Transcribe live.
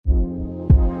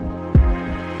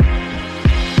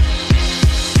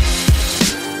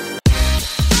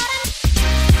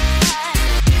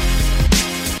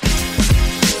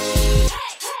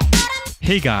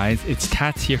Hey guys, it's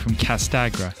Tats here from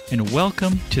Castagra, and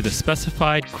welcome to the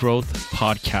Specified Growth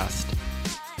Podcast.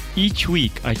 Each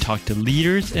week, I talk to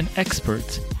leaders and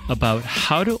experts about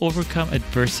how to overcome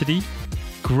adversity,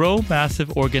 grow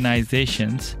massive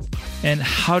organizations, and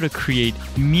how to create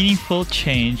meaningful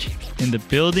change in the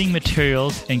building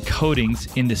materials and coatings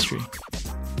industry.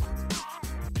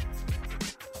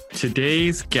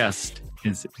 Today's guest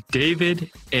is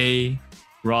David A.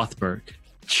 Rothberg,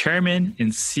 Chairman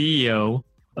and CEO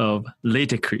of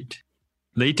Laticrete.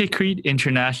 Laticrete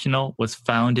International was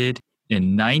founded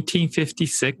in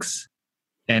 1956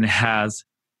 and has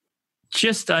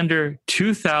just under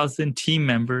 2,000 team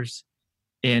members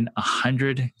in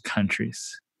 100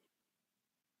 countries.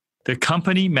 The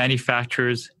company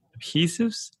manufactures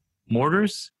adhesives,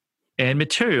 mortars, and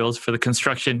materials for the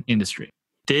construction industry.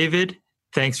 David,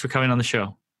 thanks for coming on the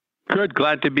show. Good.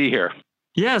 Glad to be here.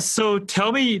 Yeah. So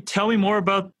tell me more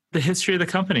about the history of the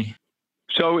company.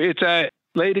 So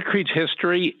Laticrete's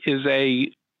history is a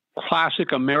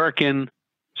classic American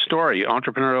story,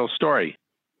 entrepreneurial story,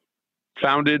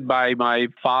 founded by my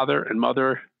father and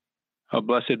mother of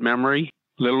blessed memory,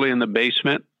 literally in the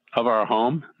basement of our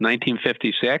home,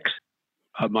 1956.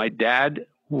 My dad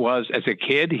was, as a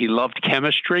kid, he loved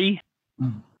chemistry.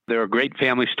 There are great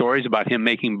family stories about him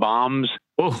making bombs,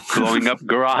 blowing up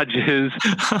garages,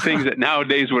 things that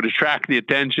nowadays would attract the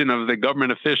attention of the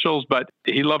government officials. But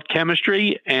he loved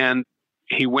chemistry, and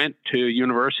he went to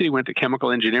university, went to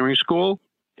chemical engineering school,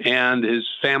 and his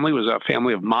family was a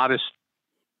family of modest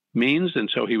means. And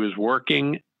so he was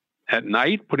working at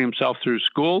night, putting himself through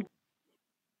school.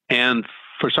 And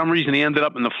for some reason, he ended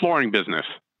up in the flooring business,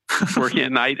 working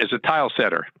at night as a tile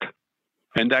setter.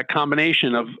 And that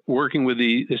combination of working with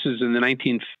this is in the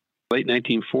late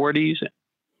 1940s,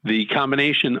 the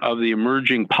combination of the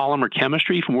emerging polymer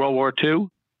chemistry from World War II.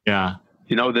 Yeah.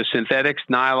 You know, the synthetics,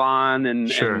 nylon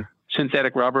and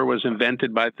synthetic rubber was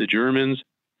invented by the Germans.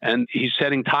 And he's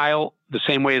setting tile the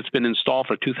same way it's been installed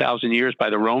for 2,000 years by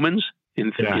the Romans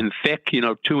in thick,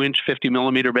 2-inch,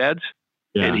 50-millimeter beds.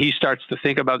 Yeah. And he starts to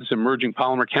think about this emerging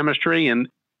polymer chemistry and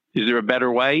is there a better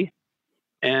way?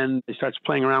 And he starts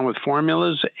playing around with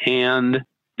formulas and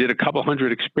did a couple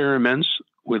hundred experiments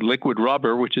with liquid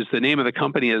rubber, which is the name of the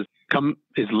company is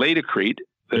Laticrete.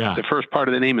 The first part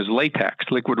of the name is latex,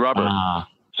 liquid rubber.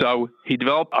 So he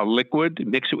developed a liquid,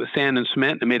 mixed it with sand and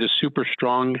cement, and made a super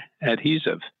strong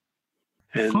adhesive.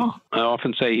 And I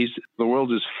often say the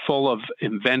world is full of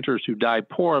inventors who die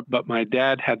poor, but my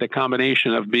dad had the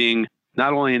combination of being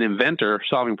not only an inventor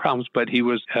solving problems, but he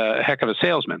was a heck of a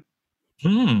salesman.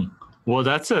 Well,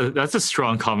 that's a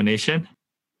strong combination.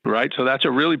 Right. So that's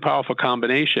a really powerful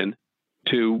combination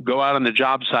to go out on the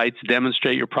job sites,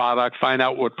 demonstrate your product, find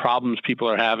out what problems people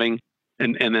are having,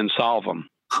 and then solve them.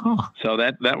 So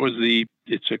that was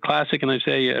it's a classic. And I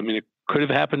say, it could have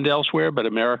happened elsewhere, but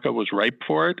America was ripe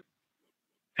for it.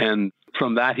 And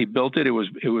from that, he built it. It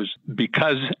was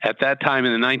because at that time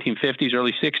in the 1950s,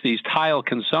 early 60s, tile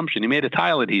consumption, he made a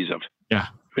tile adhesive. Yeah.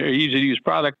 Very easy to use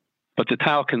product. But the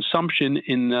tile consumption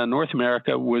in North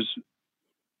America was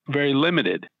very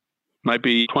limited. Might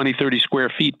be 20, 30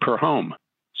 square feet per home.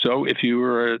 So if you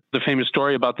were the famous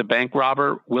story about the bank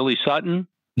robber, Willie Sutton.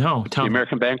 No, tell me. The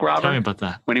American bank robber. Tell me about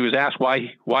that. When he was asked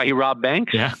why he robbed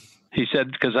banks, he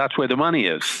said, because that's where the money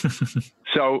is.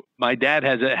 So my dad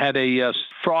had a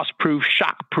frost-proof,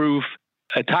 shock-proof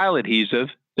tile adhesive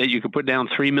that you could put down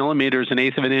 3 millimeters,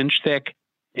 1/8 of an inch thick.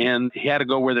 And he had to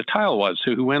go where the tile was.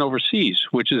 So he went overseas,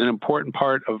 which is an important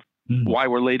part of why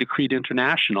we're Laticrete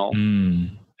International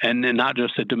and then not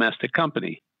just a domestic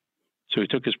company. So he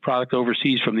took his product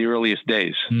overseas from the earliest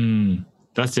days.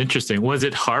 That's interesting. Was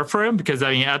it hard for him? Because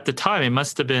at the time, he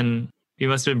must have been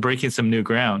breaking some new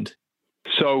ground.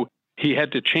 So he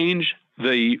had to change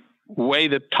the way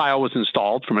the tile was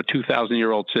installed from a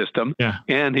 2,000-year-old system. Yeah.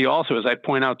 And he also, as I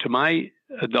point out to my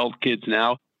adult kids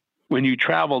now, when you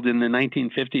traveled in the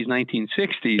 1950s,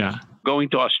 1960s, going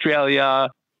to Australia,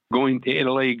 going to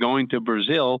Italy, going to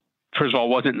Brazil, first of all,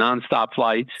 wasn't nonstop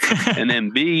flights. And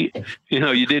then B,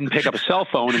 you didn't pick up a cell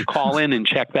phone and call in and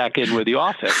check back in with the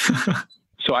office.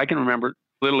 So I can remember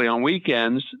literally on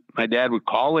weekends, my dad would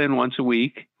call in once a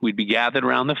week. We'd be gathered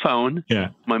around the phone. Yeah.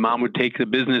 My mom would take the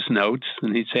business notes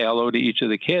and he'd say hello to each of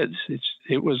the kids.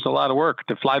 It was a lot of work.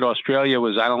 To fly to Australia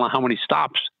was, I don't know how many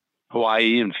stops,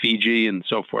 Hawaii and Fiji and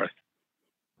so forth.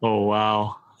 Oh,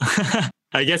 wow.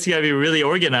 I guess you got to be really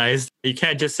organized. You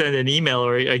can't just send an email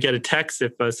or get a text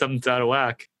if something's out of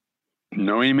whack.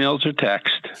 No emails or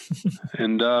text.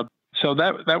 And so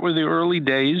that were the early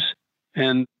days.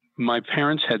 And my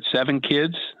parents had 7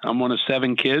 kids. I'm one of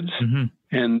 7 kids.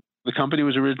 And the company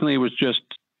was originally just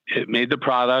it made the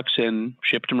products and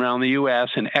shipped them around the U.S.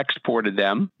 and exported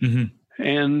them. Mm-hmm.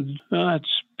 And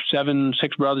it's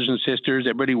six brothers and sisters.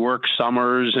 Everybody works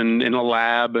summers and in a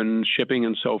lab and shipping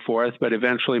and so forth. But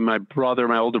eventually my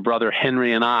older brother,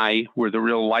 Henry, and I were the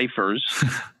real lifers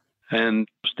and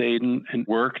stayed and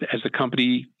worked as the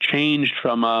company changed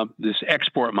from this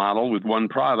export model with one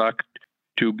product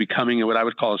to becoming what I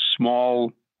would call a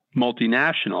small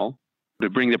multinational to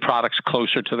bring the products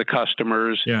closer to the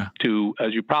customers. Yeah. To,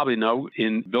 as you probably know,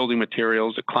 in building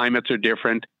materials, the climates are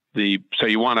different. So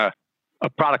you want a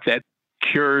product that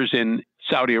cures in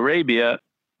Saudi Arabia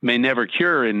may never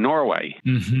cure in Norway,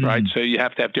 mm-hmm. right? So you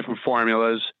have to have different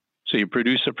formulas. So you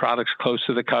produce the products close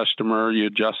to the customer, you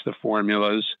adjust the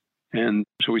formulas. And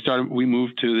so we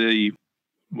moved to the,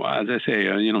 as I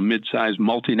say, mid-sized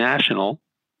multinational.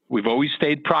 We've always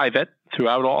stayed private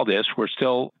throughout all this. We're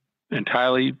still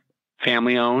entirely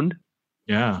family owned.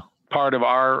 Yeah. Part of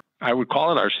I would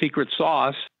call it our secret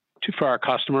sauce for our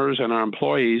customers and our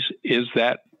employees is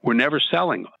that we're never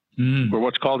selling. We're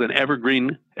what's called an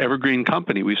evergreen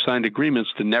company. We've signed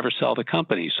agreements to never sell the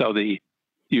company. So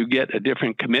you get a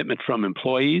different commitment from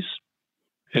employees.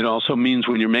 It also means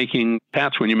when you're making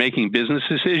business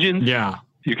decisions, yeah,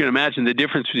 you can imagine the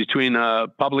difference between a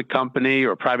public company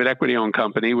or private equity owned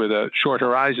company with a short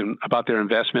horizon about their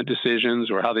investment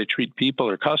decisions or how they treat people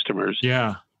or customers.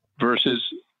 Yeah. Versus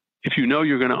if you know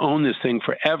you're going to own this thing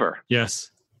forever.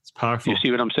 Yes. It's powerful. You see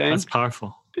what I'm saying? That's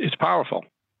powerful. It's powerful.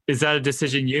 Is that a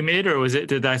decision you made, or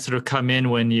did that sort of come in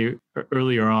when you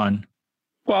earlier on?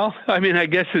 Well, I mean, I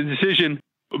guess the decision,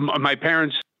 my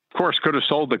parents, of course, could have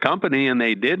sold the company and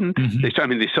they didn't. Mm-hmm.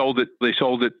 They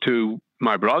sold it to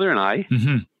my brother and I.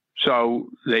 Mm-hmm. So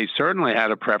they certainly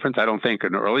had a preference. I don't think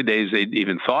in the early days they'd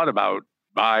even thought about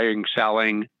buying,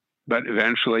 selling. But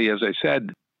eventually, as I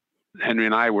said, Henry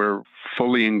and I were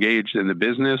fully engaged in the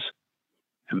business,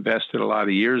 invested a lot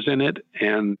of years in it.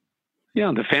 And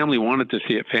the family wanted to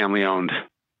see it family owned.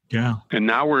 Yeah. And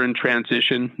now we're in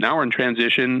transition.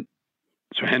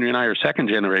 So Henry and I are second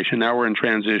generation. Now we're in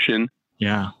transition.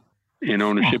 Yeah. In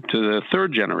ownership to the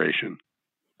third generation.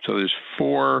 So there's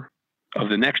 4 of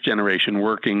the next generation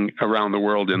working around the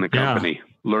world in the company,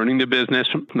 learning the business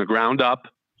from the ground up.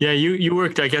 Yeah, you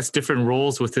worked, I guess, different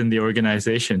roles within the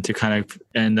organization to kind of,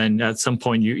 and then at some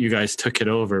point you guys took it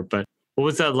over. But what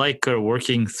was that like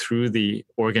working through the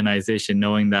organization,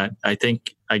 knowing that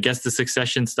I guess the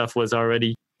succession stuff was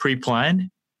already pre-planned?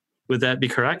 Would that be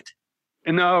correct?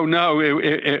 No,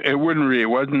 it wouldn't really. It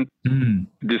wasn't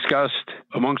discussed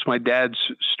amongst my dad's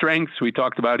strengths. We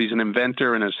talked about he's an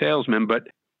inventor and a salesman, but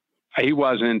he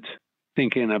wasn't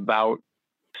thinking about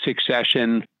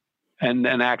succession. And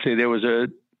actually, there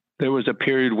was a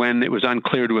period when it was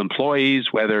unclear to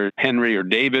employees whether Henry or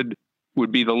David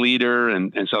would be the leader.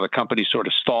 And so the company sort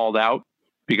of stalled out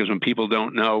because when people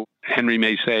don't know, Henry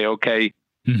may say, okay,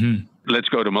 let's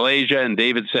go to Malaysia. And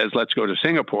David says, let's go to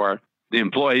Singapore. The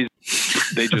employees,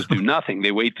 they just do nothing.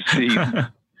 They wait to see,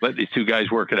 let these two guys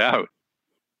work it out.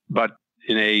 But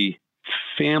in a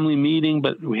family meeting,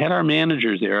 but we had our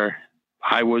managers there.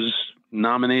 I was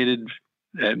nominated,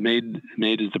 made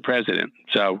as the president.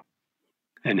 So,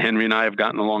 and Henry and I have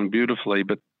gotten along beautifully,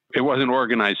 but it wasn't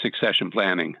organized succession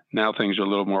planning. Now things are a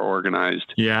little more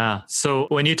organized. Yeah. So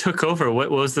when you took over,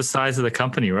 what was the size of the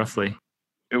company roughly?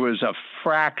 It was a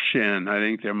fraction. I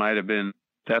think there might have been,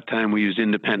 that time we used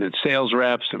independent sales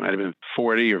reps. There might have been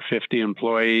 40 or 50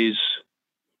 employees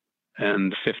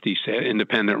and 50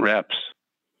 independent reps.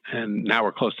 And now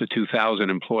we're close to 2,000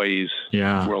 employees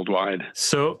worldwide.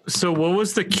 So what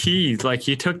was the key? Like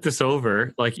you took this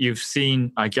over, like you've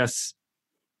seen, I guess,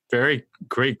 very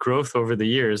great growth over the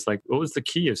years. Like what was the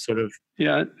key of sort of?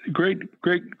 Yeah, great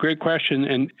question.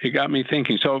 And it got me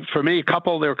thinking. So for me, there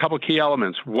were a couple key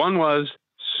elements. One was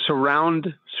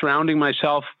surrounding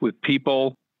myself with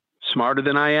people smarter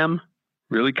than I am,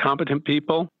 really competent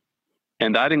people.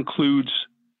 And that includes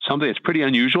something that's pretty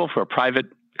unusual for a private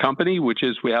company, which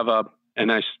is we have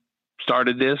and I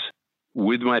started this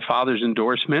with my father's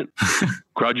endorsement,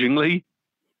 grudgingly,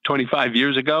 25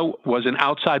 years ago, was an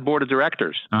outside board of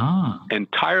directors.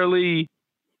 Entirely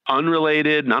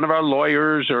unrelated, none of our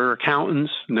lawyers or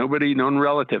accountants, none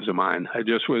relatives of mine. I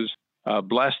just was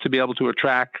blessed to be able to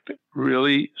attract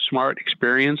really smart,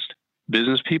 experienced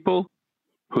business people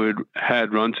who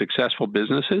had run successful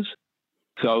businesses.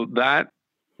 So that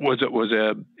was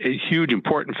a huge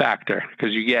important factor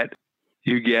because you get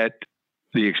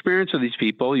the experience of these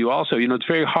people. You also, it's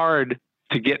very hard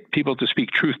to get people to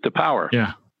speak truth to power.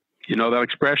 Yeah. You know that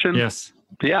expression? Yes.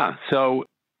 Yeah. So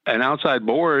an outside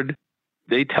board,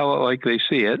 they tell it like they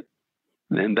see it.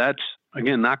 And that's,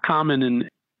 again, not common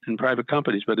in private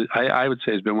companies, but I would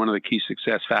say has been one of the key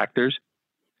success factors.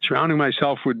 Surrounding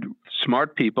myself with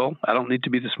smart people. I don't need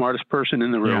to be the smartest person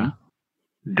in the room.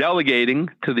 Yeah. Delegating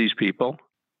to these people.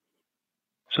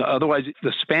 So otherwise,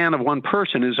 the span of one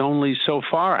person is only so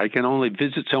far. I can only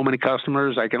visit so many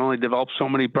customers. I can only develop so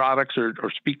many products or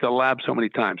speak to the lab so many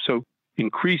times. So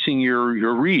increasing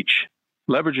your reach,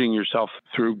 leveraging yourself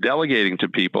through delegating to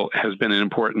people has been an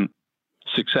important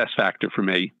success factor for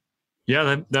me.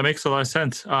 Yeah, that makes a lot of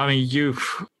sense. I mean,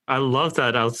 I love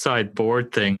that outside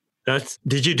board thing.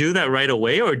 Did you do that right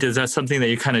away, or is that something that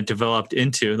you kind of developed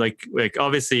into? Like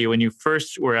obviously when you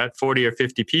first were at 40 or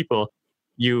 50 people,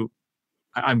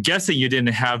 I'm guessing you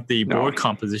didn't have the board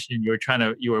composition.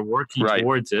 You were working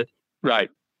towards it. Right.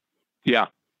 Yeah.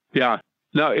 Yeah.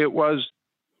 No, it was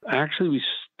actually, we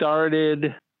started,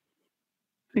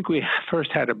 I think we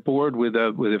first had a board with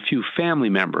a few family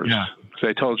members. Yeah. So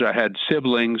I told you I had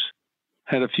siblings,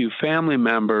 had a few family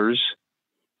members,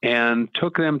 and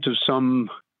took them to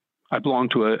I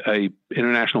belonged to a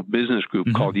international business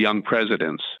group called Young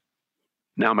Presidents.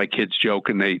 Now my kids joke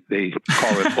and they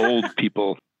call it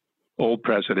old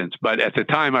presidents. But at the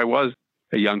time I was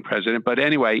a young president. But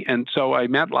anyway, and so I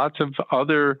met lots of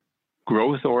other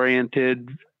growth-oriented,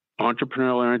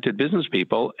 entrepreneurial-oriented business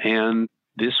people. And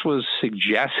this was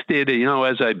suggested,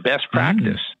 as a best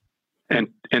practice. And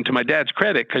to my dad's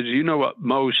credit, because you know what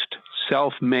most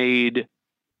self-made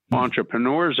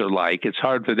entrepreneurs are like, it's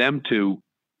hard for them to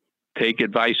take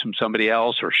advice from somebody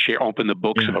else or open the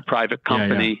books of a private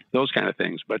company, those kind of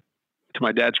things. But to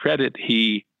my dad's credit,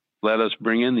 he let us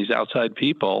bring in these outside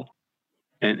people,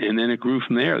 and then it grew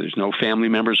from there. There's no family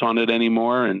members on it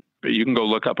anymore. And you can go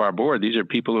look up our board. These are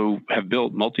people who have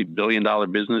built multi-billion-dollar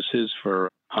businesses for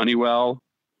Honeywell,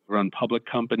 run public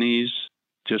companies,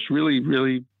 just really,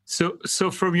 really. So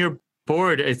from your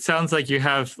board, it sounds like you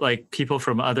have like people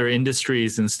from other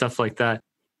industries and stuff like that.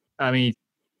 I mean,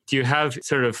 do you have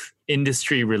sort of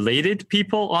industry related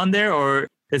people on there, or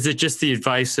is it just the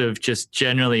advice of just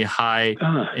generally high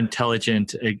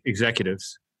intelligent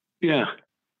executives? Yeah,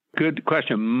 good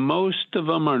question. Most of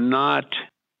them are not.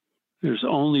 There's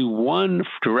only one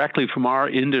directly from our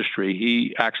industry.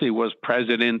 He actually was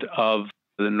president of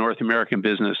the North American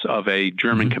business of a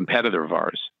German competitor of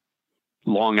ours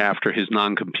long after his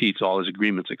non-competes, all his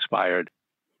agreements expired,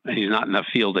 and he's not in the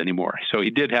field anymore. So he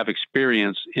did have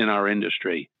experience in our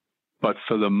industry. But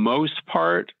for the most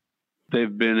part,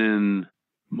 they've been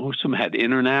most of them had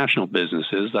international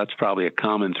businesses. That's probably a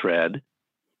common thread.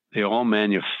 They all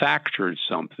manufactured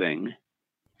something,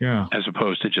 as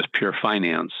opposed to just pure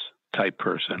finance type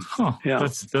person. Huh, yeah,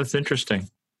 that's interesting.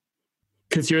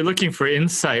 Because you're looking for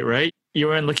insight, right? You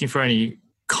weren't looking for any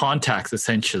contacts,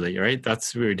 essentially, right?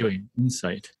 That's what we were doing,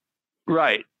 insight.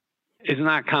 Right. It's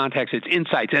not contacts, it's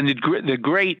insights. And the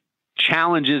great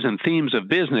challenges and themes of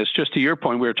business, just to your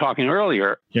point, we were talking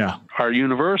earlier, are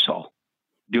universal.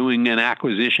 Doing an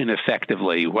acquisition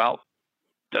effectively. Well,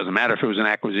 doesn't matter if it was an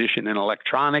acquisition in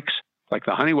electronics, like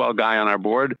the Honeywell guy on our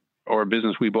board, or a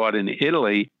business we bought in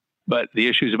Italy, but the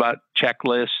issues about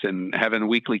checklists and having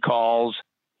weekly calls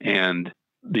and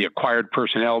the acquired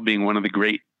personnel being one of the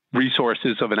great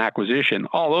resources of an acquisition,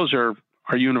 all those are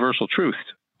universal truths.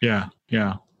 Yeah,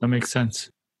 that makes sense.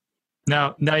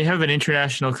 Now you have an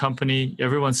international company,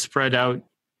 everyone's spread out,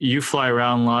 you fly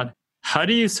around a lot. How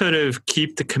do you sort of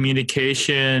keep the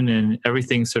communication and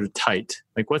everything sort of tight?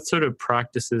 Like what sort of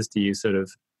practices do you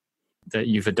that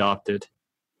you've adopted?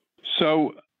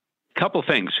 So couple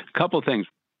things.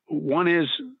 One is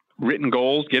written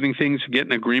goals, getting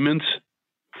agreements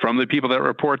from the people that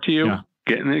report to you,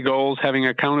 getting the goals, having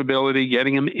accountability,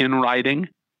 getting them in writing,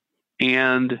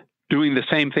 and doing the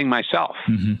same thing myself.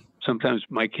 Sometimes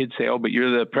my kids say, but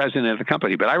you're the president of the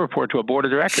company, but I report to a board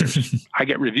of directors. I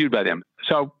get reviewed by them.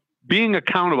 So being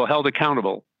held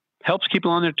accountable, helps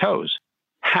people on their toes.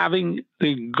 Having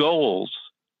the goals,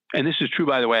 and this is true,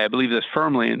 by the way, I believe this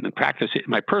firmly in practice in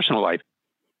my personal life.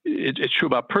 It's true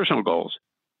about personal goals.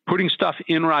 Putting stuff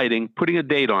in writing, putting a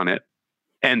date on it,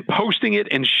 and posting it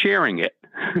and sharing it,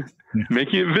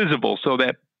 making it visible so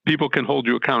that people can hold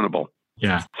you accountable.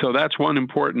 Yeah. So that's one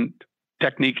important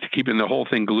technique to keeping the whole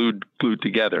thing glued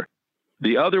together.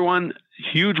 The other one,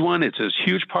 huge one, it's a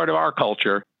huge part of our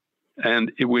culture,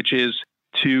 which is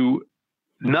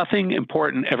nothing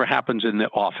important ever happens in the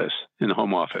office, in the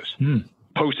home office.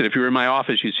 Posted, if you're in my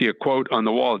office, you see a quote on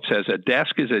the wall. It says, "A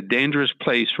desk is a dangerous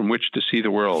place from which to see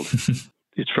the world."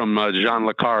 It's from Jean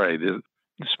Le Carre, the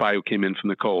spy who came in from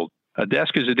the cold. A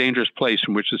desk is a dangerous place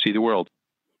from which to see the world.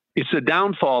 It's the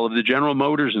downfall of the General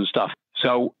Motors and stuff.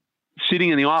 So sitting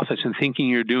in the office and thinking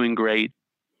you're doing great,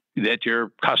 that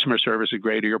your customer service is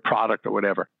great or your product or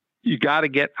whatever, you got to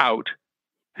get out.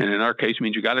 And in our case, it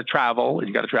means you got to travel, and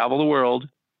you got to travel the world.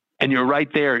 And you're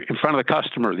right there in front of the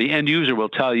customer. The end user will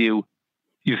tell you,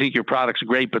 you think your product's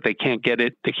great, but they can't get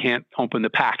it. They can't open the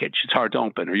package. It's hard to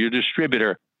open. Or your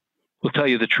distributor will tell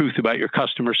you the truth about your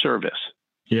customer service.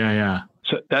 Yeah.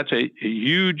 So that's a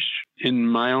huge, in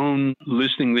my own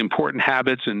listing, the important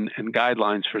habits and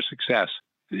guidelines for success.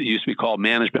 It used to be called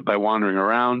management by wandering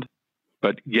around,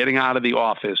 but getting out of the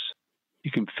office,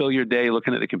 you can fill your day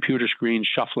looking at the computer screen,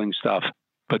 shuffling stuff,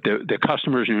 but the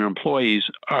customers and your employees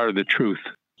are the truth.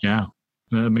 Yeah,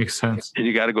 that makes sense. And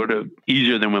you got to go to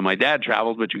easier than when my dad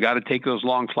traveled, but you got to take those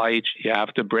long flights. You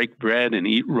have to break bread and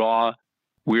eat raw,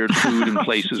 weird food in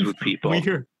places with people.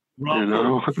 Weird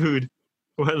raw food.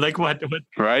 Like what?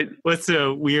 Right? What's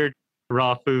a weird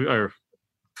raw food or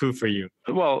food for you?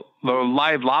 Well, the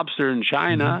live lobster in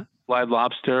China, live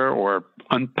lobster, or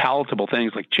unpalatable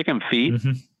things like chicken feet,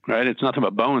 right? It's nothing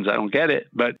but bones. I don't get it,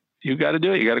 but you got to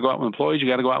do it. You got to go out with employees. You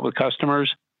got to go out with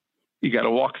customers. You got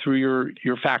to walk through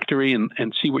your factory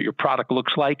and see what your product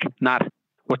looks like, not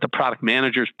what the product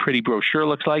manager's pretty brochure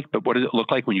looks like, but what does it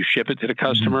look like when you ship it to the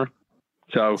customer?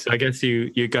 So I guess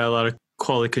you got a lot of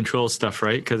quality control stuff,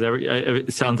 right? Because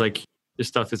it sounds like your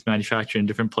stuff is manufactured in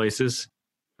different places.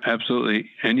 Absolutely.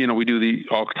 And, we do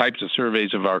all types of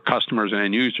surveys of our customers and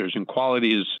end users, and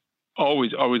quality is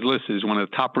always listed as one of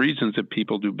the top reasons that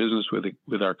people do business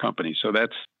with our company. So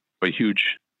that's a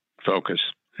huge focus.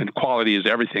 And quality is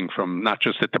everything from not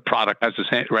just that the product has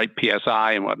the right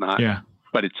PSI and whatnot,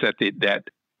 but it's that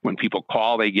when people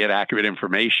call, they get accurate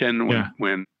information.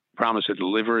 When promise a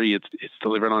delivery, it's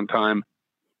delivered on time.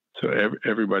 So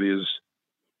everybody is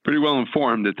pretty well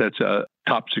informed that that's a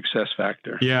top success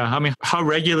factor. Yeah. I mean, how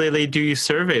regularly do you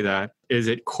survey that? Is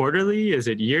it quarterly? Is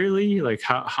it yearly? Like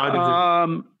how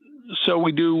does it? So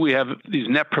we have these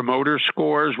net promoter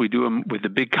scores. We do them with the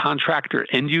big contractor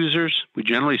end users. We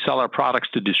generally sell our products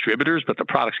to distributors, but the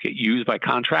products get used by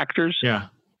contractors. Yeah.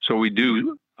 So we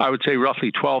do, I would say,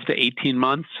 roughly 12 to 18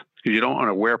 months, because you don't want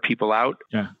to wear people out.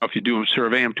 Yeah. If you do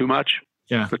survey them too much.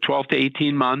 Yeah. So 12 to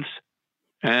 18 months.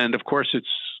 And of course,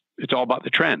 it's all about the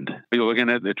trend. You're looking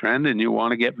at the trend and you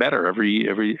want to get better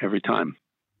every time.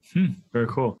 Very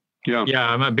cool. Yeah. Yeah.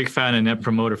 I'm a big fan of Net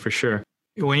Promoter for sure.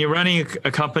 When you're running a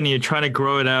company, you're trying to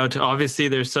grow it out. Obviously,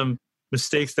 there's some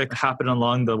mistakes that happen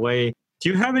along the way. Do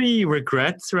you have any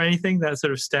regrets or anything that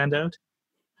sort of stand out?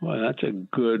 Well, that's a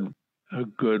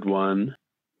good one.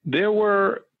 There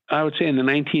were, I would say in the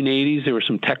 1980s, there were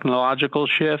some technological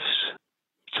shifts,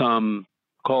 some,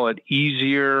 call it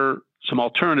easier, some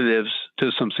alternatives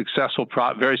to some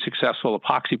very successful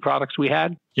epoxy products we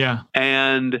had. Yeah.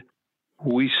 And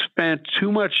we spent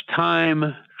too much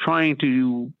time trying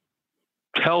to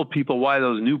tell people why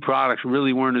those new products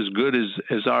really weren't as good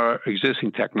as our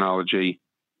existing technology.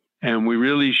 And we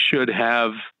really should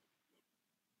have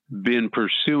been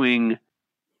pursuing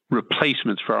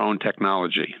replacements for our own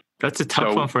technology. That's a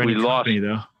tough one for any company,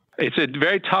 though. It's a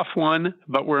very tough one,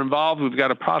 but we're involved. We've got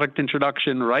a product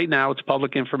introduction right now. It's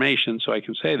public information, so I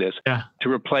can say this. Yeah. To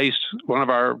replace one of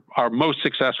our most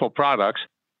successful products,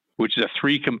 which is a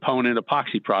 3-component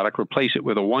epoxy product, replace it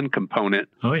with a 1-component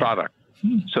product.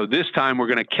 So this time we're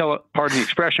going to kill it, pardon the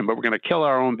expression, but we're going to kill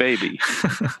our own baby.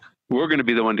 We're going to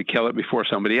be the one to kill it before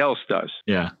somebody else does.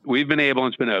 Yeah. We've been able,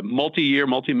 it's been a multi-year,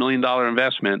 multi-million-dollar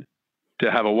investment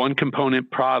to have a 1-component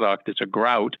product. It's a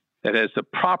grout that has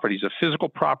the physical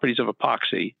properties of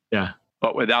epoxy,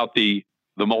 but without the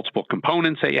multiple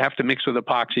components that you have to mix with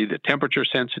epoxy, the temperature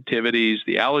sensitivities,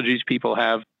 the allergies people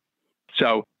have.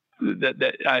 So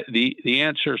the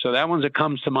answer, so that one that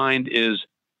comes to mind is,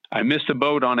 I missed a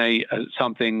boat on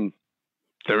something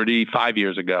 35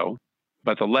 years ago,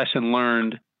 but the lesson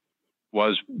learned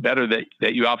was better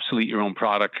that you obsolete your own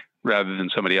product rather than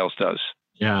somebody else does.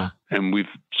 Yeah. And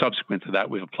subsequent to that,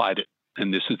 we've applied it.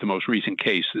 And this is the most recent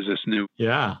case, is this new.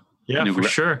 Yeah, for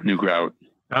sure. New grout.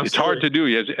 Absolutely. It's hard to do.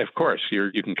 Yes, of course,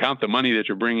 you can count the money that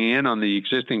you're bringing in on the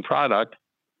existing product,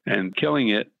 and killing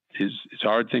it is a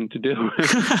hard thing to do.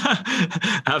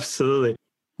 Absolutely.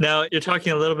 Now, you're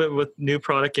talking a little bit with new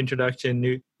product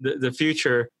introduction, the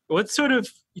future. What sort of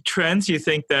trends do you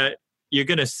think that you're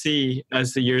going to see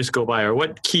as the years go by, or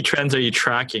what key trends are you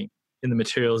tracking in the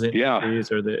materials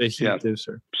industries or the adhesives?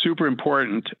 Or? Super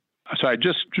important. So I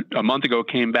just a month ago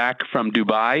came back from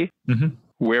Dubai,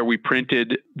 where we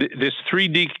printed this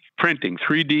 3D printing,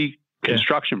 3D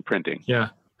construction printing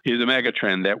is a mega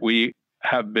trend that we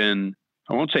have been,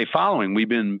 I won't say following, we've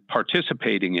been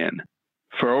participating in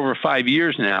for over 5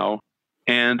 years now,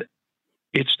 and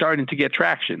it's starting to get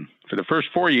traction. For the first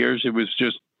 4 years, it was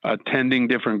just attending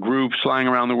different groups, flying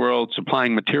around the world,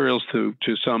 supplying materials to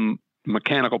some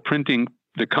mechanical printing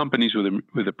the companies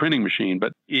with a printing machine,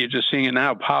 but you're just seeing it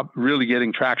now really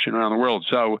getting traction around the world.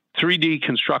 So 3D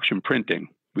construction printing.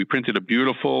 We printed a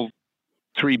beautiful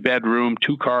 3-bedroom,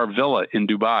 2-car villa in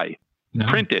Dubai. No.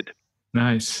 Printed.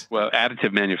 Nice. Well,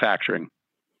 additive manufacturing.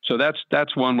 So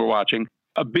that's one we're watching.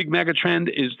 A big mega trend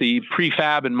is the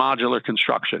prefab and modular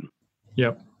construction.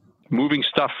 Yep. Moving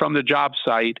stuff from the job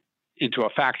site into a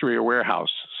factory or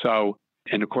warehouse. So,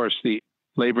 and of course, the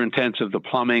labor intensive, the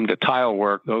plumbing, the tile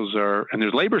work, and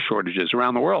there's labor shortages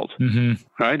around the world,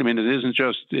 right? I mean, it isn't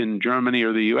just in Germany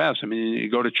or the US. I mean,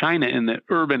 you go to China in the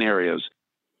urban areas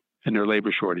and there are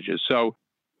labor shortages. So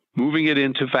moving it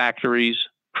into factories,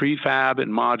 prefab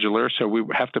and modular. So we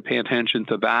have to pay attention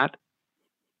to that.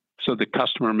 So the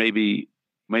customer may be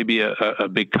a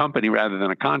big company rather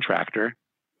than a contractor.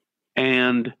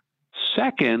 And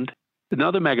second,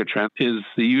 another megatrend is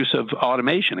the use of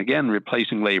automation, again,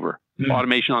 replacing labor.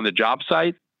 Automation on the job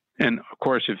site. And of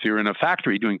course, if you're in a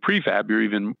factory doing prefab, you're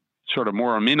even sort of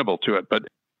more amenable to it. But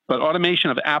automation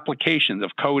of applications,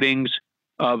 of coatings,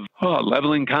 of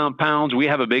leveling compounds. We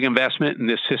have a big investment in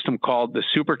this system called the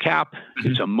SuperCap.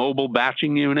 It's a mobile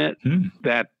batching unit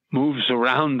that moves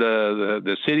around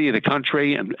the city, the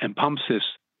country, and pumps this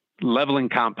leveling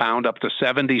compound up to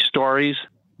 70 stories.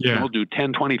 Yeah. We'll do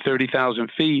 10, 20,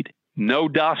 30,000 feet. No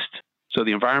dust. So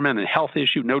the environment and health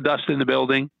issue, no dust in the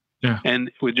building. Yeah.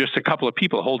 And with just a couple of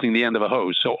people holding the end of a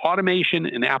hose. So automation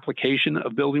and application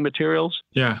of building materials.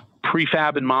 Yeah.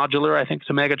 Prefab and modular, I think, is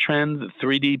a mega trend. The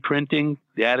 3D printing,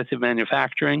 the additive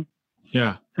manufacturing.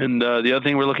 Yeah. And the other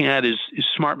thing we're looking at is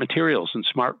smart materials and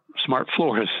smart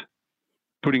floors,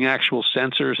 putting actual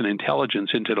sensors and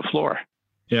intelligence into the floor.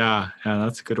 Yeah,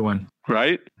 that's a good one.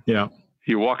 Right? Yeah.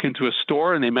 You walk into a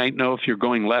store and they might know if you're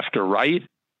going left or right.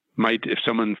 If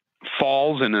someone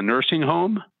falls in a nursing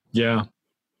home. Yeah.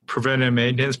 Preventive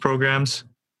maintenance programs.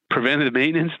 Preventative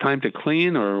maintenance, time to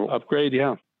clean or upgrade.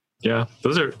 Yeah. Yeah.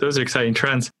 Those are exciting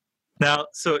trends. Now,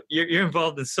 so you're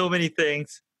involved in so many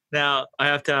things. Now, I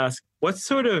have to ask, what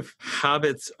sort of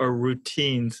habits or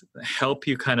routines help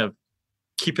you kind of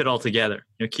keep it all together,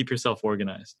 keep yourself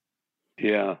organized?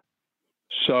 Yeah.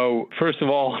 So first of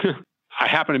all, I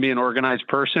happen to be an organized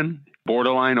person,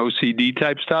 borderline OCD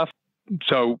type stuff.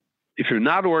 So if you're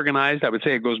not organized, I would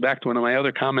say it goes back to one of my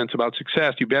other comments about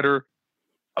success. You better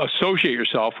associate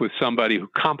yourself with somebody who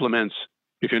complements.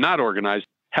 If you're not organized,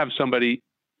 have somebody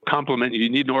complement you. You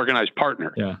need an organized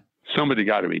partner. Yeah. Somebody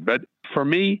got to be. But for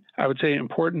me, I would say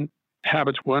important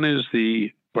habits. One is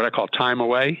what I call time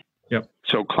away. Yep.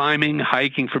 So climbing,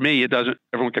 hiking, for me,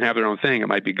 everyone can have their own thing. It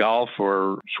might be golf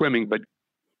or swimming, but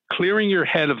clearing your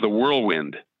head of the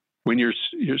whirlwind when you're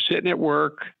sitting at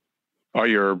work or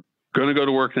you're going to go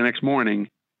to work the next morning,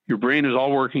 your brain is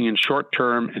all working in short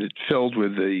term and it's filled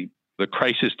with the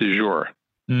crisis du jour.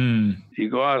 You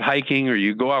go out hiking or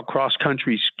you go out cross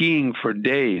country skiing for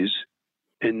days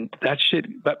and that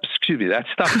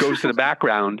stuff goes to the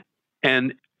background.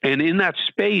 And in that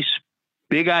space,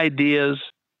 big ideas,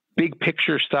 big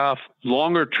picture stuff,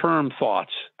 longer term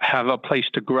thoughts have a place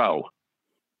to grow.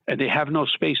 And they have no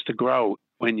space to grow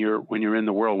when you're in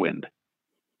the whirlwind.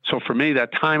 So for me,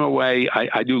 that time away,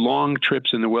 I do long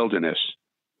trips in the wilderness.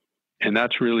 And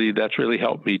that's really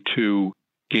helped me to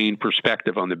gain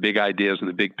perspective on the big ideas and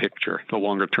the big picture, the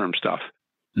longer term stuff.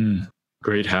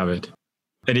 Great habit.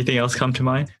 Anything else come to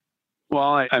mind?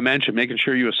 Well, I mentioned making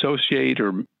sure you associate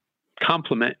or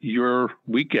complement your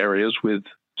weak areas with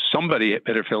somebody that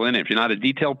better fill in. If you're not a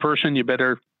detailed person, you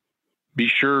better be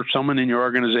sure someone in your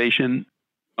organization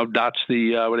dots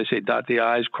the, dot the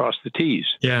I's, cross the T's.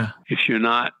 Yeah. If you're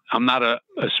not, I'm not a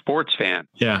sports fan.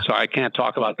 Yeah. So I can't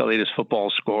talk about the latest football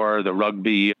score, the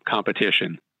rugby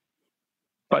competition.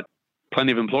 But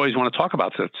plenty of employees want to talk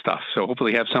about that stuff. So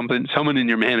hopefully you have someone in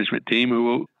your management team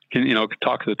who can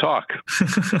talk the talk.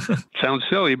 Sounds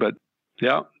silly, but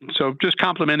yeah. So just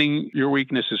complementing your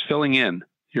weaknesses, filling in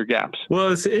your gaps. Well,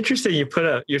 it's interesting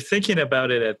you're thinking about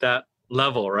it at that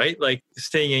level, right? Like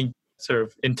staying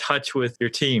in touch with your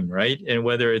team, right? And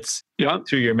whether it's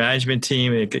through your management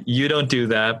team, you don't do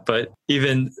that, but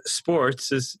even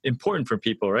sports is important for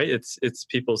people, right? It's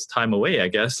people's time away, I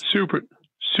guess. Super,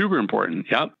 super important.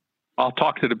 Yeah. I'll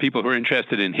talk to the people who are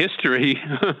interested in history.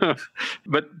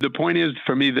 But the point is,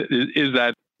 for me, is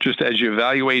that just as you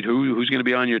evaluate who's going to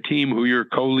be on your team, who your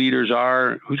co-leaders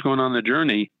are, who's going on the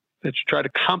journey, that you try to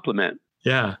complement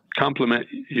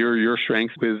your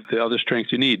strength with the other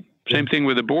strengths you need. Same thing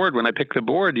with the board. When I pick the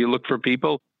board, you look for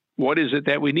people. What is it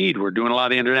that we need? We're doing a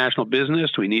lot of international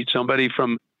business. We need somebody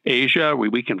from Asia.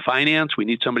 We can finance. We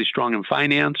need somebody strong in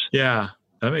finance. Yeah,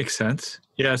 that makes sense.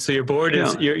 Yeah, so your board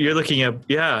is, you're looking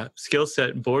at, skill set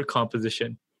and board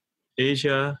composition.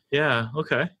 Asia. Yeah.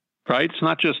 Okay. right? It's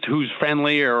not just who's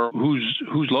friendly or who's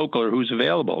local or who's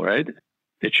available, right?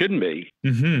 It shouldn't be.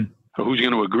 Mm-hmm. Or who's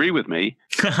going to agree with me.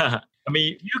 I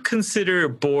mean, you consider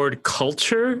board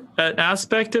culture an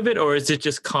aspect of it, or is it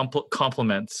just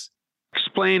complements?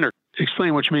 Explain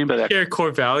what you mean by that. Share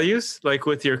core values, like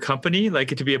with your company, like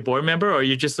to be a board member, or are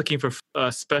you just looking for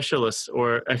specialists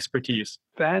or expertise?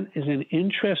 That is an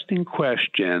interesting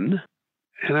question.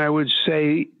 And I would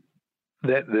say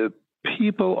that the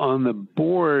people on the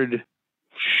board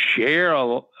share a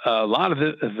lot of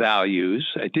the values.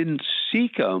 I didn't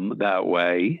seek them that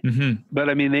way. Mm-hmm. But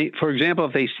I mean, for example,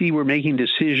 if they see we're making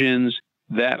decisions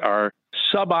that are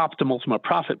suboptimal from a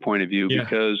profit point of view,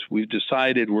 because we've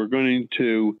decided we're going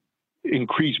to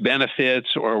increase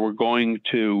benefits or we're going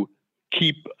to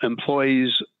keep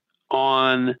employees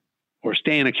on or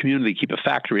stay in a community, keep a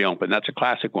factory open. That's a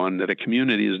classic one that a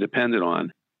community is dependent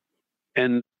on.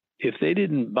 And if they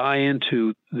didn't buy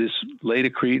into this Leda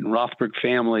Crete and Rothberg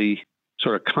family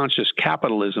sort of conscious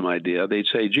capitalism idea, they'd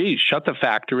say, geez, shut the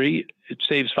factory. It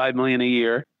saves $5 million a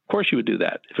year. Of course you would do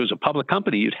that. If it was a public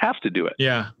company, you'd have to do it.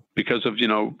 Yeah. Because of,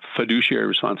 fiduciary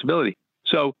responsibility.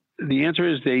 So the answer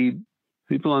is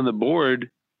people on the board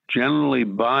generally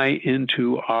buy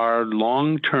into our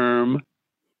long-term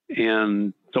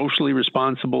and socially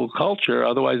responsible culture.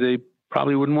 Otherwise, they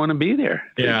probably wouldn't want to be there.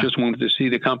 Yeah. They just wanted to see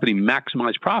the company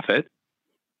maximize profit.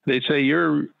 They'd say,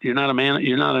 you're not a man,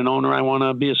 you're not an owner I want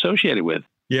to be associated with.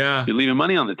 Yeah. You're leaving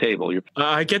money on the table.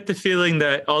 I get the feeling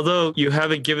that although you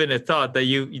haven't given it thought,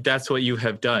 that that's what you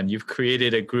have done. You've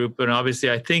created a group. And obviously,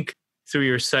 I think through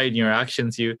your site and your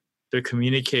actions, you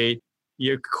communicate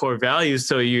your core values.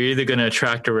 So you're either going to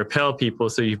attract or repel people.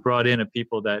 So you've brought in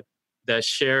people that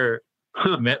share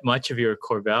much of your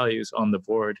core values on the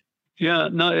board. Yeah,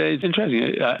 no, it's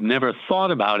interesting. I never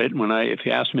thought about it if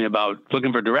you asked me about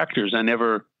looking for directors, I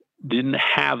didn't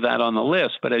have that on the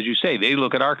list. But as you say, they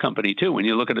look at our company too. When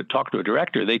you talk to a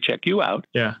director, they check you out.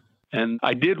 Yeah. And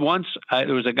I did once,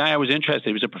 there was a guy I was interested.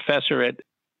 He was a professor at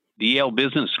the Yale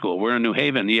Business School. We're in New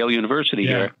Haven, Yale University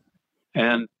here.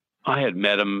 And I had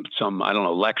met him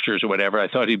lectures or whatever. I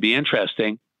thought he'd be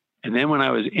interesting. And then when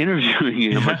I was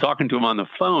interviewing him or talking to him on the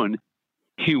phone,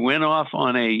 he went off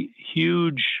on a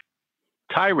huge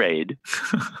tirade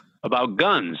about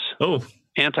guns. Oh.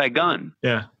 Anti-gun.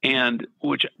 Yeah. And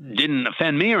which didn't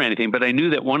offend me or anything, but I knew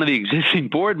that one of the existing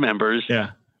board members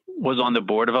was on the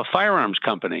board of a firearms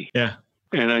company. Yeah.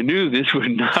 And I knew this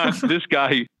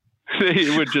guy,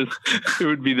 it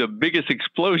would be the biggest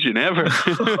explosion ever.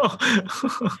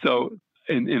 So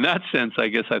in that sense, I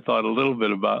guess I thought a little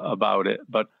bit about it.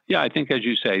 But yeah, I think as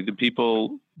you say, the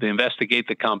people, they investigate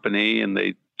the company and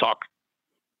they talk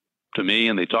to me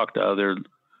and they talk to other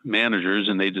managers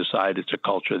and they decide it's a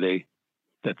culture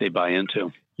that they buy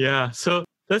into. Yeah. So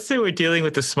let's say we're dealing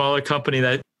with a smaller company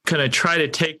that kind of try to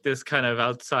take this kind of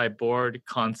outside board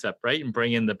concept, right? And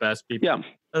bring in the best people. Yeah.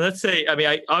 And let's say,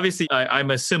 I'm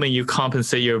assuming you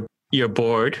compensate your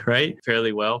board, right?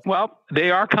 Fairly well. Well, they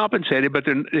are compensated, but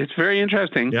it's very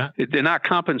interesting. Yeah. They're not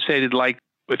compensated like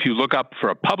if you look up for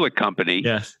a public company,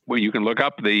 where you can look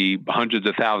up the hundreds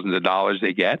of thousands of dollars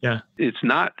they get. Yeah. It's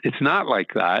not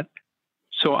like that.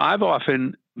 So I've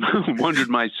often wondered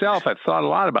myself, I've thought a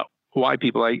lot about why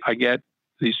people I get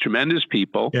these tremendous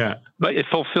people. Yeah. But it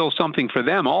fulfills something for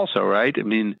them also, right? I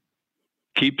mean,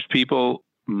 keeps people,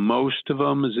 most of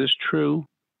them, is this true?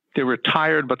 They're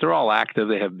retired, but they're all active.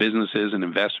 They have businesses and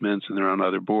investments and they're on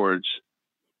other boards.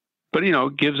 But,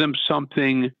 it gives them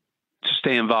something to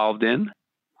stay involved in.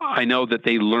 I know that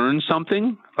they learn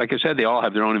something. Like I said, they all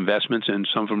have their own investments and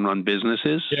some of them run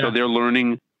businesses. Yeah. So they're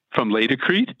learning from Leda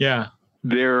Crete. Yeah.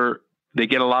 They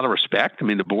get a lot of respect. I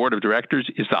mean, the board of directors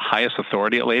is the highest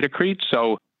authority at Leda Crete.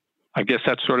 So I guess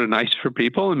that's sort of nice for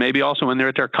people. And maybe also when they're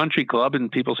at their country club and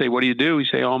people say, what do you do? We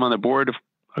say, I'm on the board of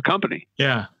a company.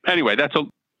 Yeah. Anyway, that's an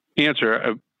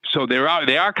answer. So they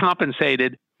are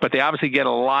compensated, but they obviously get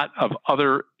a lot of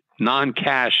other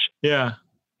non-cash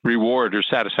reward or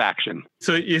satisfaction.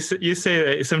 So you say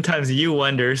that sometimes you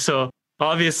wonder. So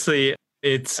obviously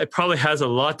it probably has a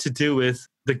lot to do with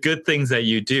the good things that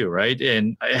you do, right?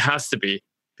 And it has to be,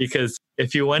 because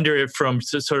if you wonder it from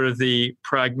sort of the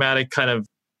pragmatic kind of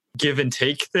give and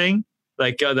take thing,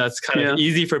 like that's kind of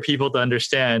easy for people to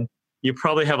understand, you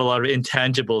probably have a lot of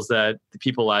intangibles that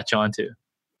people latch onto.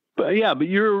 But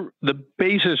the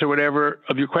basis or whatever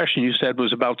of your question you said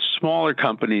was about smaller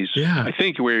companies. Yeah. I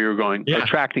think where you're going,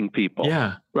 attracting people.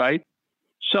 Yeah. Right.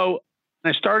 So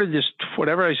I started this,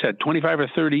 whatever I said, 25 or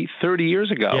 30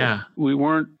 years ago. Yeah. We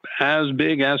weren't as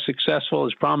big, as successful,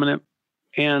 as prominent.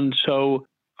 And so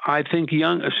I think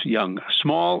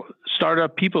small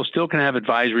startup people still can have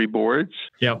advisory boards.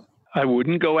 Yep. I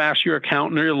wouldn't go ask your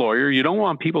accountant or your lawyer. You don't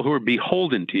want people who are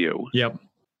beholden to you. Yep.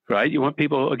 Right? You want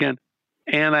people, again,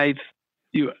 and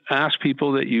you ask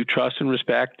people that you trust and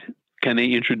respect. Can they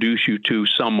introduce you to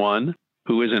someone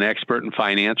who is an expert in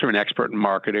finance or an expert in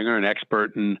marketing or an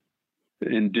expert in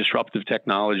disruptive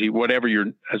technology, whatever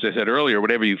as I said earlier,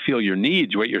 whatever you feel your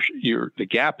needs, what the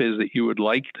gap is that you would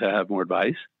like to have more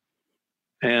advice.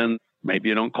 And maybe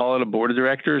you don't call it a board of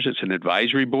directors. It's an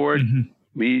advisory board. Mm-hmm.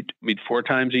 Meet 4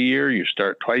 times a year. You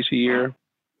start twice a year.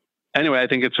 Anyway, I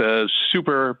think it's a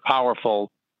super powerful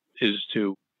is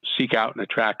to seek out and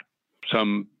attract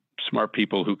some smart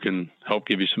people who can help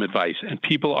give you some advice. And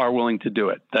people are willing to do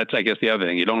it. That's, I guess, the other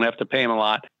thing. You don't have to pay them a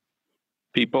lot.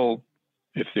 People,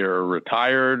 if they're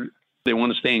retired, they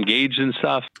want to stay engaged in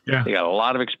stuff. Yeah. They got a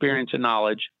lot of experience and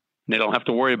knowledge. And they don't have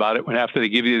to worry about it when after they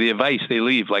give you the advice, they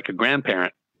leave like a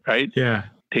grandparent, right? Yeah.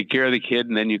 Take care of the kid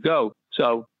and then you go.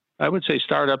 So I would say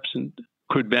startups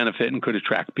could benefit and could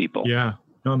attract people. Yeah.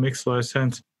 No, it makes a lot of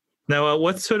sense. Now,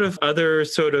 what sort of other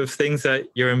sort of things that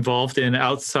you're involved in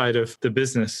outside of the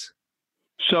business?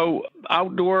 So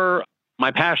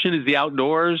my passion is the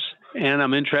outdoors, and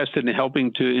I'm interested in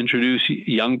helping to introduce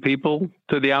young people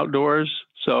to the outdoors.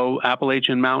 So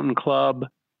Appalachian Mountain Club,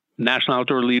 National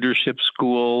Outdoor Leadership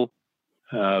School.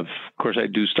 Of course, I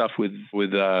do stuff with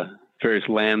various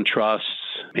land trusts,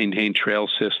 maintain trail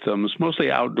systems,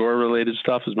 mostly outdoor related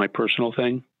stuff is my personal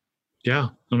thing. Yeah,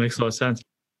 that makes a lot of sense.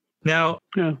 Now,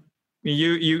 yeah.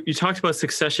 You talked about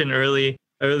succession earlier.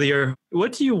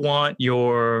 What do you want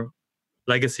your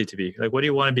legacy to be? Like, what do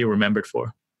you want to be remembered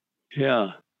for?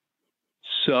 Yeah.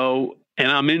 So,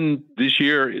 and I'm in this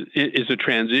year is a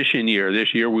transition year.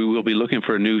 This year, we will be looking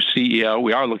for a new CEO.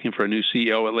 We are looking for a new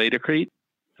CEO at Laticrete,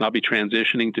 and I'll be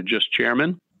transitioning to just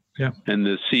chairman. Yeah. And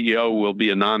the CEO will be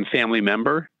a non-family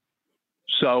member.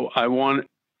 So I would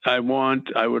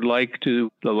like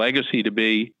the legacy to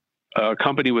be a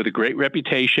company with a great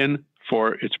reputation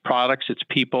for its products, its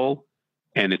people,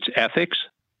 and its ethics,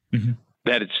 mm-hmm.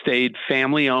 that it stayed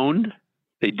family owned.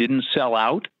 They didn't sell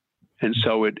out. And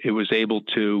so it was able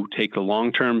to take the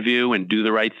long-term view and do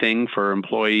the right thing for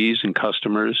employees and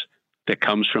customers that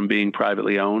comes from being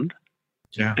privately owned.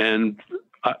 Yeah. And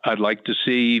I'd like to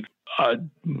see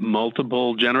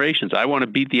multiple generations. I want to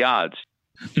beat the odds.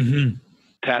 Mm-hmm.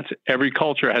 Every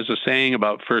culture has a saying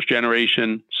about first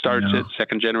generation starts it,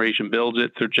 second generation builds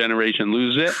it, third generation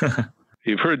loses it.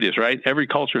 You've heard this, right? Every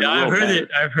culture in the world.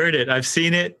 I've heard it. I've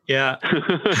seen it. Yeah.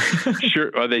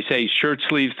 Sure. Or they say shirt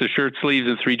sleeves to shirt sleeves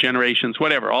in 3 generations,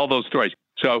 whatever, all those stories.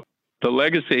 So the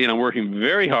legacy, and I'm working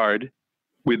very hard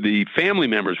with the family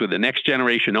members, with the next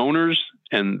generation owners,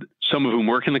 and some of whom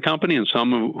work in the company and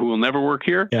some who will never work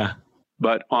here. Yeah.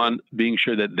 But on being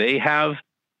sure that they have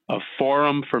a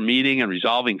forum for meeting and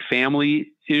resolving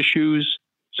family issues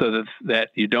so that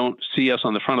you don't see us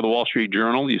on the front of the Wall Street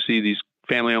Journal. You see these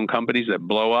family-owned companies that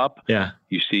blow up. Yeah.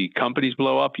 You see companies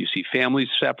blow up. You see families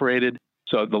separated.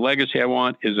 So the legacy I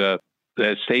want is that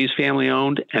it stays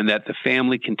family-owned and that the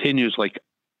family continues. Like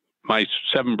my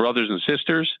 7 brothers and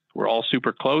sisters, we're all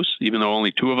super close, even though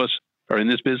only 2 of us are in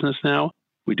this business now.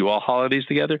 We do all holidays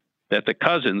together. That the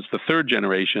cousins, the 3rd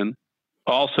generation,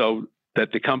 also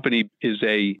that the company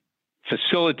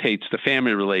facilitates the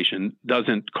family relation,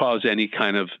 doesn't cause any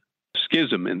kind of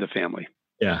schism in the family.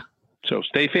 Yeah. So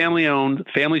stay family owned,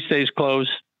 family stays close,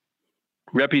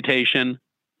 reputation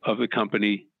of the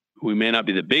company. We may not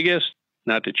be the biggest,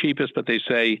 not the cheapest, but they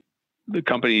say the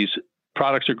company's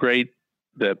products are great.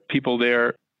 The people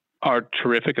there are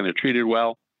terrific and they're treated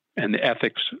well, and the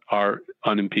ethics are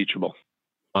unimpeachable.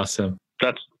 Awesome.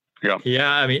 Yeah.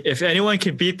 I mean, if anyone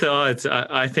can beat the odds,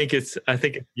 I think it's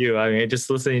you. I mean, just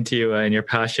listening to you and your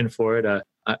passion for it,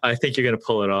 I think you're going to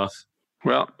pull it off.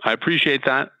 Well, I appreciate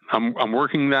that. I'm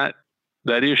working that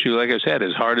issue, like I said,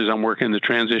 as hard as I'm working the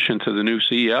transition to the new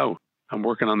CEO. I'm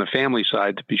working on the family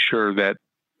side to be sure that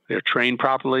they're trained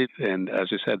properly. And as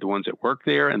I said, the ones that work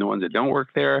there and the ones that don't work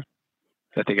there,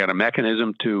 that they got a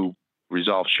mechanism to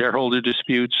resolve shareholder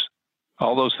disputes,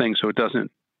 all those things, so it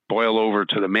doesn't boil over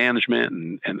to the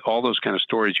management and all those kind of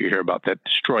stories you hear about that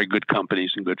destroy good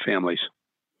companies and good families.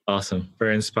 Awesome.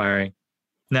 Very inspiring.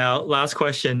 Now, last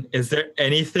question. Is there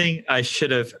anything I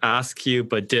should have asked you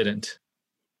but didn't?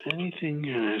 Anything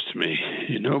you asked me?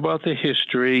 You know about the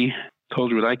history.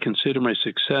 Told you what I consider my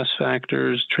success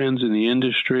factors, trends in the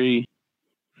industry.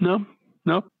 No.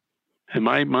 And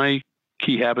my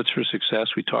key habits for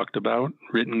success we talked about: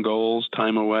 written goals,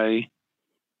 time away,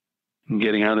 and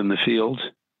getting out in the field.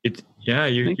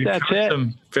 You covered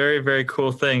some very, very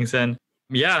cool things. And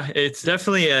yeah, it's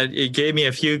definitely, it gave me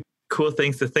a few cool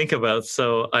things to think about.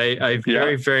 So I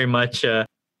very, very much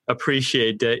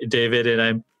appreciate David, and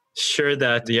I'm sure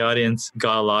that the audience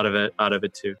got a lot of it out of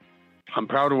it too. I'm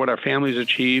proud of what our family's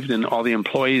achieved and all the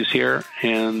employees here,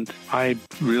 and I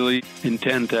really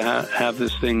intend to have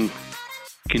this thing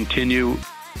continue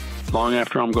long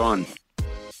after I'm gone.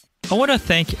 I want to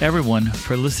thank everyone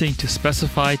for listening to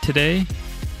Specify today.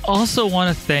 Also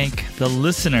want to thank the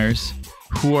listeners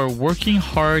who are working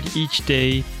hard each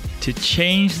day to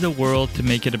change the world to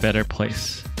make it a better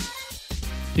place.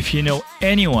 If you know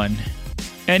anyone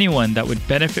that would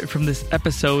benefit from this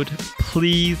episode,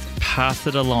 please pass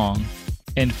it along.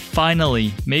 And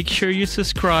finally, make sure you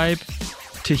subscribe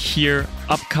to hear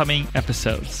upcoming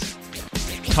episodes.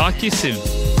 Talk to you soon.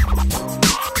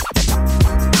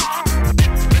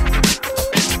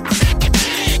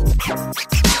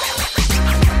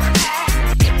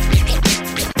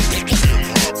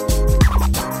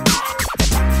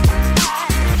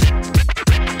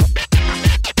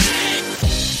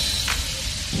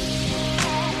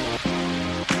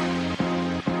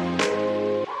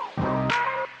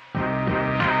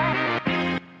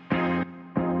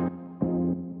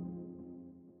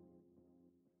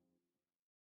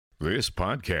 This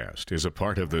podcast is a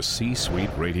part of the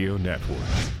C-Suite Radio Network.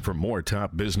 For more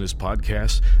top business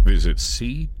podcasts, visit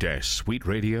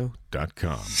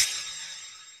c-suiteradio.com.